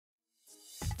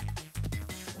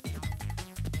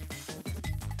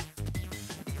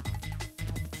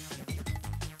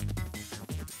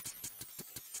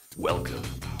Welcome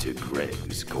to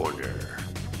Greg's Corner.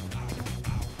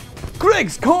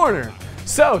 Greg's Corner!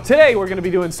 So today we're going to be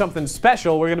doing something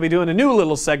special. We're going to be doing a new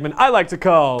little segment I like to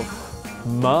call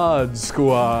Mod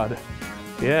Squad.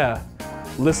 Yeah,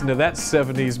 listen to that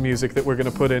 70s music that we're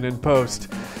going to put in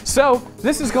post. So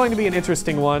this is going to be an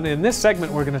interesting one. In this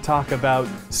segment we're going to talk about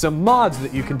some mods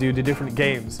that you can do to different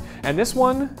games. And this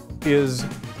one is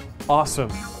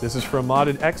awesome. This is from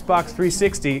modded Xbox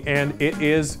 360 and it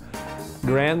is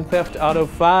Grand Theft Auto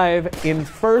 5 in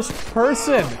first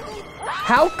person.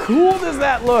 How cool does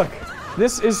that look?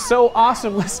 This is so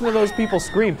awesome. Listen to those people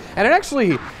scream. And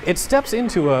it steps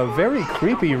into a very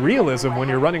creepy realism when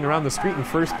you're running around the street in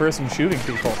first person shooting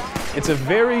people. It's a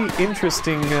very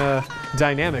interesting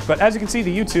dynamic. But as you can see,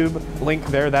 the YouTube link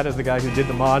there, that is the guy who did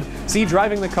the mod. See,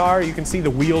 driving the car, you can see the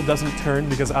wheel doesn't turn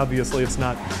because obviously it's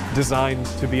not designed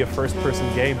to be a first person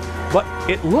game. But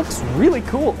it looks really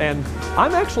cool and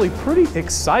I'm actually pretty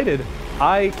excited.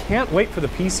 I can't wait for the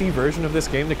PC version of this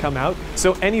game to come out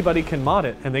so anybody can mod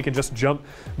it and they can just jump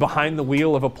behind the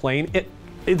wheel of a plane.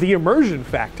 The immersion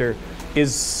factor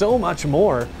is so much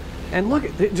more. And look,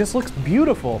 it just looks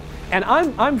beautiful. And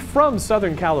I'm from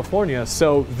Southern California,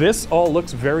 so this all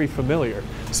looks very familiar.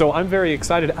 So I'm very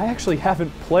excited. I actually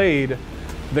haven't played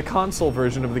the console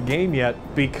version of the game yet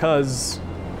because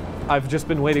I've just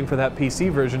been waiting for that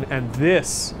PC version, and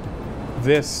this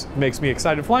makes me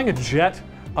excited. Flying a jet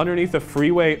underneath a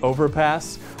freeway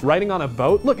overpass, riding on a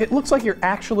boat. Look, it looks like you're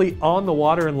actually on the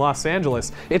water in Los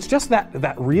Angeles. It's just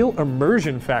that real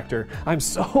immersion factor. I'm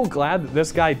so glad that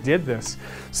this guy did this.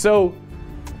 So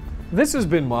this has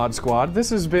been Mod Squad. This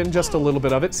has been just a little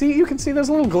bit of it. See, you can see there's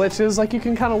little glitches, like you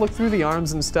can kind of look through the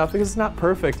arms and stuff because it's not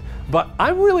perfect, but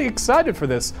I'm really excited for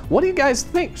this. What do you guys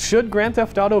think? Should Grand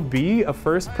Theft Auto be a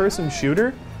first-person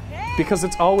shooter? Because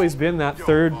it's always been that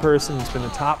third person, it's been a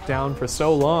top-down for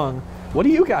so long. What do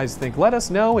you guys think? Let us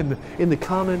know in the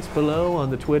comments below on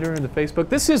the Twitter and the Facebook.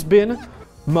 This has been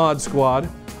Mod Squad.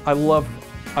 I love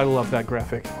that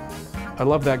graphic. I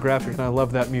love that graphic and I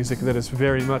love that music that is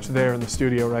very much there in the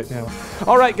studio right now.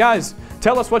 All right, guys,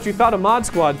 tell us what you thought of Mod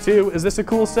Squad 2. Is this a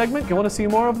cool segment? You want to see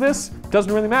more of this?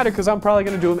 Doesn't really matter because I'm probably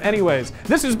going to do them anyways.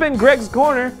 This has been Greg's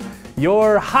Corner,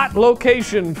 your hot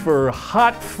location for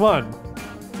hot fun.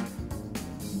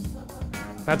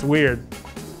 That's weird.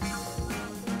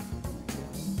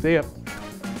 See ya.